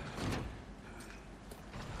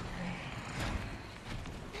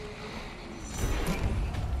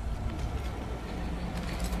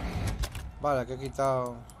 Vale, que he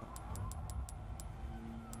quitado...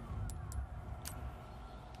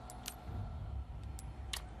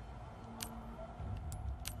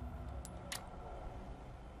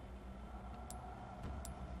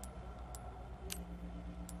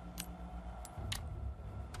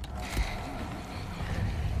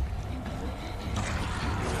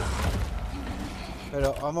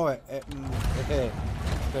 Pero, vamos a ver,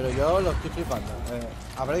 pero yo lo estoy flipando.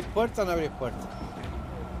 ¿Abréis puertas o no abrís puertas?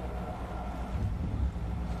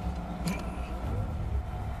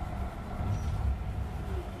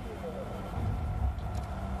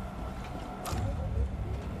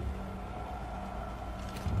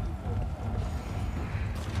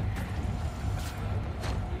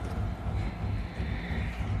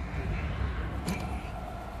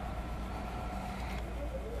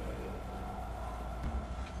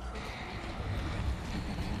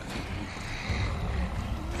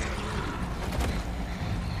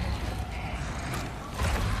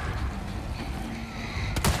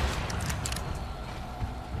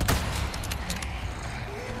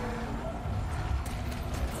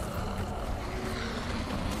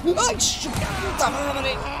 ¡Ay, su puta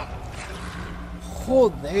madre!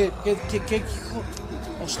 Joder, qué hijo...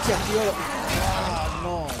 Hostia, tío. Ah,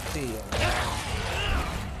 no, tío.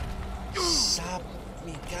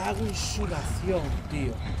 Me cago en su nación,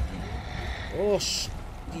 tío.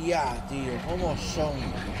 Hostia, tío, ¿cómo son?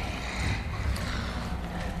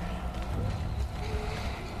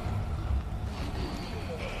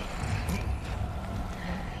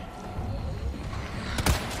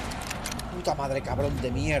 Puta madre, cabrón de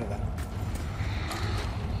mierda.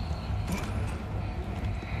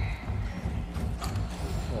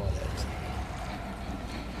 Joder.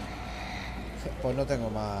 Pues no tengo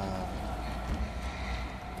más.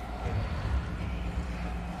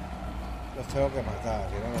 Los tengo que matar,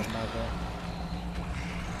 si no los mato.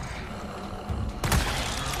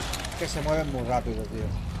 Que se mueven muy rápido, tío.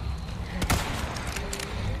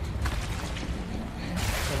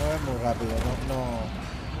 Se mueven muy rápido, no.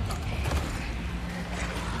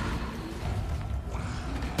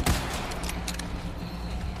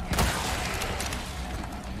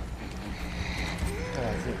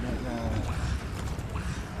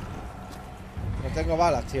 No tengo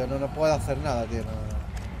balas, tío, no puedo hacer nada, tío.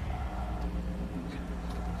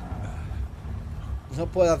 No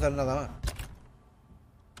puedo hacer nada más.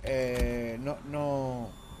 No.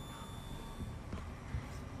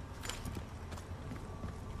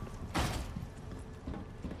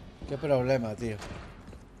 Qué problema, tío.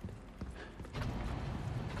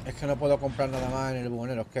 Es que no puedo comprar nada más en el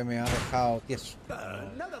buhonero, es que me ha dejado tieso.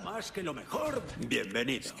 Nada más que lo mejor.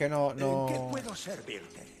 Bienvenido. Es que no. ¿En qué puedo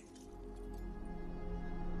servirte?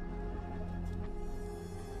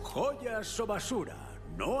 Joyas o basura,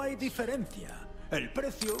 no hay diferencia. El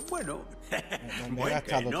precio, bueno, Me he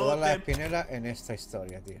gastado todas las espineras en esta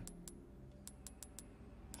historia, tío.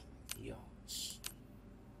 Dios.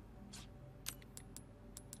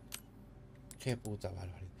 Qué puta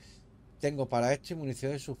barbaridad. Tengo para este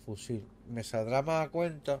munición de subfusil. Me saldrá más a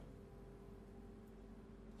cuenta.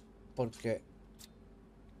 Porque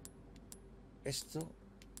esto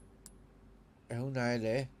es una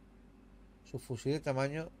LE. Subfusil de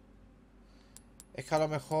tamaño. Es que a lo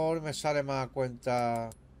mejor me sale más a cuenta.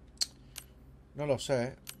 No lo sé,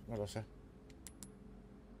 ¿eh? No lo sé.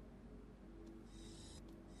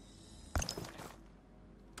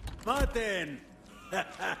 ¡Maten!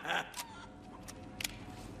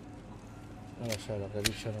 No lo sé, lo que he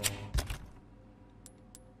dicho no.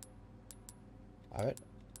 A ver.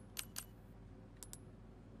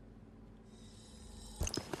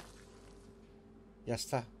 Ya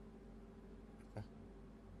está.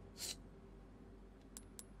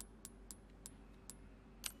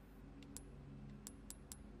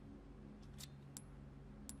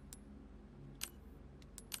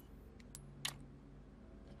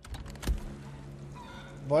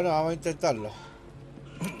 Bueno, vamos a intentarlo.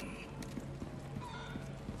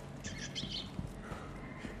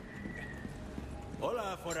 Hola.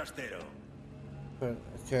 va, forastero? Pero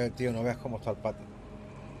es que, tío, no veas cómo está el patio.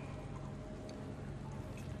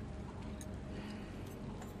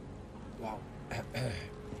 Wow.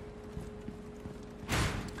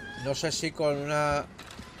 No sé si con una...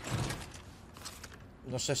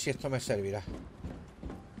 No sé si esto me servirá.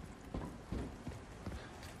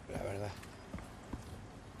 La verdad.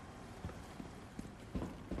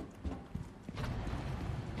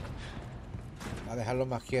 A dejarlo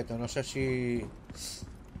más quieto. No sé si...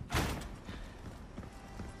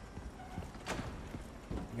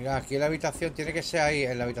 Mira, aquí en la habitación tiene que ser ahí.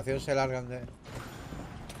 En la habitación se largan de... No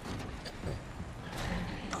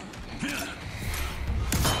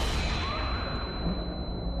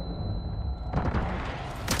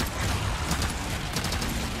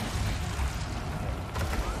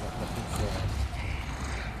funciona.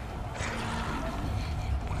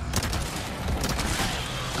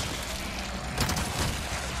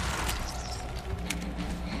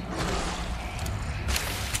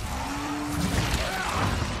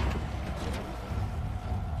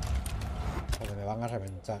 Joder, me van a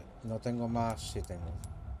reventar. No tengo más. Sí tengo.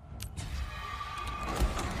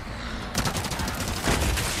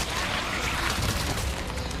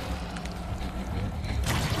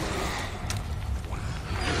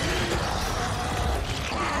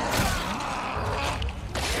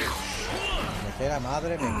 La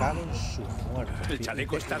madre, me cago en su muerte. El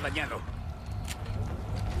chaleco está dañado.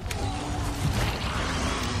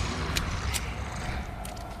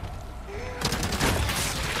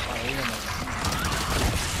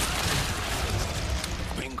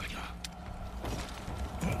 Venga ya.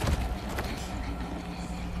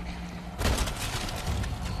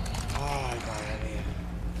 Ay, madre mía.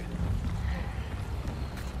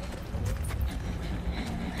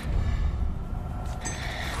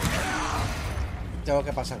 Tengo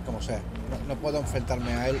que pasar como sea. No puedo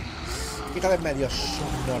enfrentarme a él. Quita de en medio,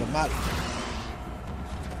 subnormal.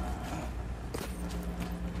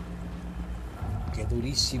 Qué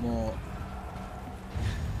durísimo.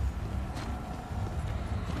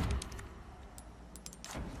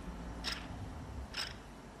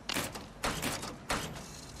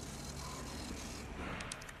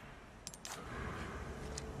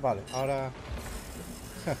 Vale, ahora...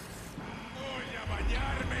 Voy a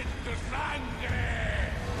bañarme en tu sangre.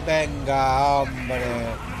 Venga, hombre.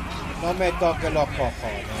 No me toques los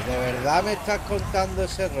cojones. ¿De verdad me estás contando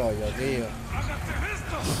ese rollo, tío?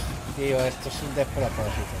 Tío, esto es un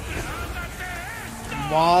despropósito.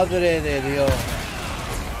 Madre de Dios.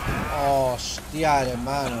 Hostia,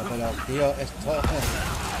 hermano. Pero, tío, esto...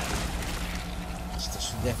 Esto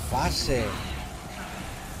es un desfase.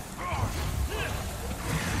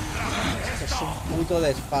 Esto es un puto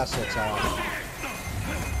desfase, chaval.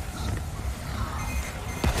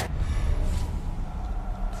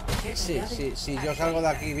 Sí, yo salgo de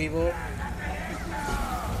aquí vivo.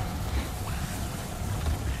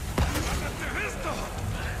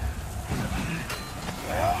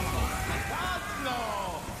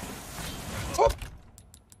 ¡Oh!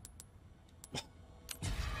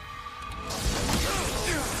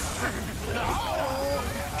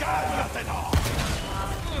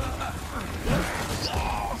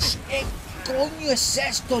 ¿Qué coño es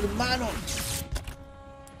esto, hermano?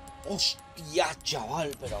 Hostia,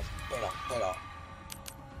 chaval,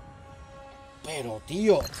 pero,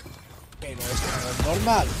 tío, pero esto no es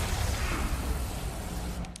normal.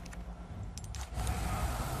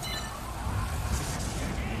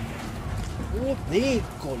 Joder,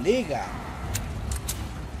 colega.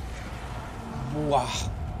 Buah.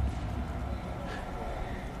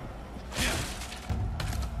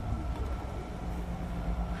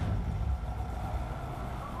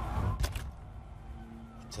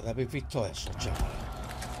 ¿Ustedes habéis visto eso, chaval?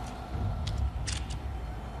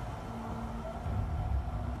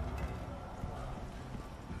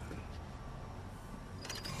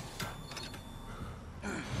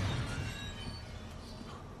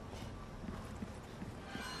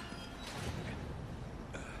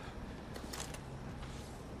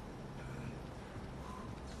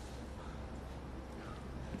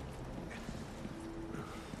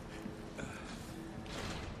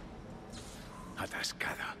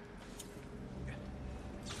 Atascada.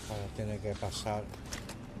 Ahora tiene que pasar.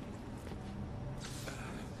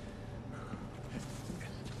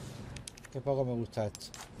 Qué poco me gusta esto.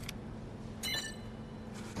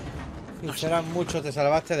 Serán muchos, te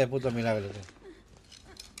salvaste de puto milagro, tío.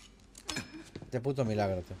 De puto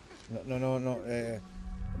milagro, tío. No.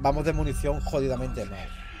 Vamos de munición jodidamente mal.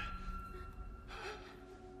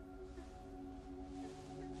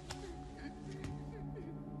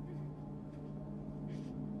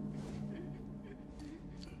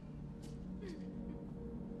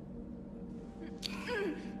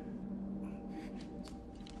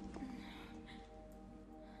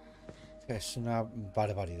 Es una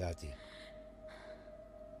barbaridad, tío.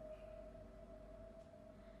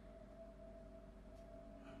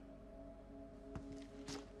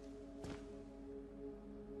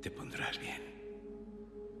 Te pondrás bien.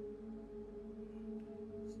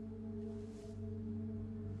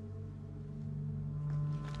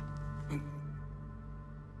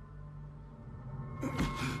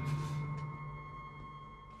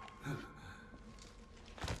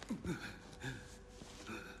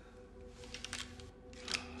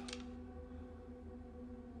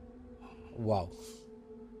 Wow.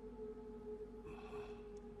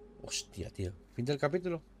 Hostia, tío. Fin del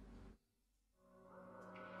capítulo.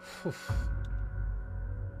 Uf.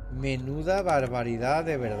 Menuda barbaridad,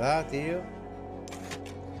 de verdad, tío.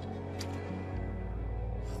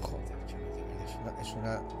 Joder, chaval, de verdad, es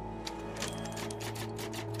una...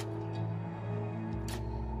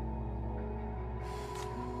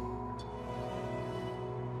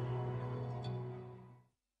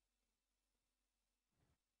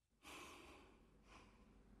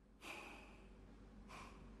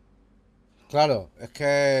 Claro, es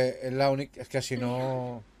que es la única... Es que si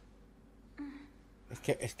no...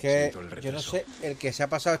 Es que Siento el yo no retraso. sé, el que se ha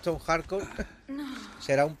pasado esto en hardcore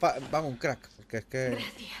será un vamos, un crack, porque es que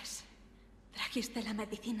Gracias. Trajiste la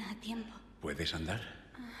medicina a tiempo. ¿Puedes andar?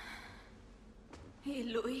 ¿Y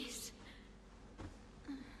Luis?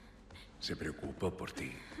 Se preocupó por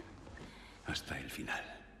ti. Hasta el final.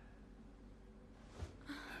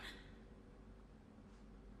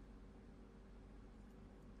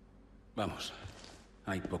 Vamos.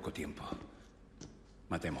 Hay poco tiempo.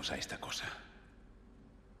 Matemos a esta cosa.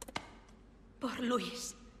 Por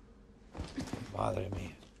Luis. madre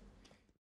mía.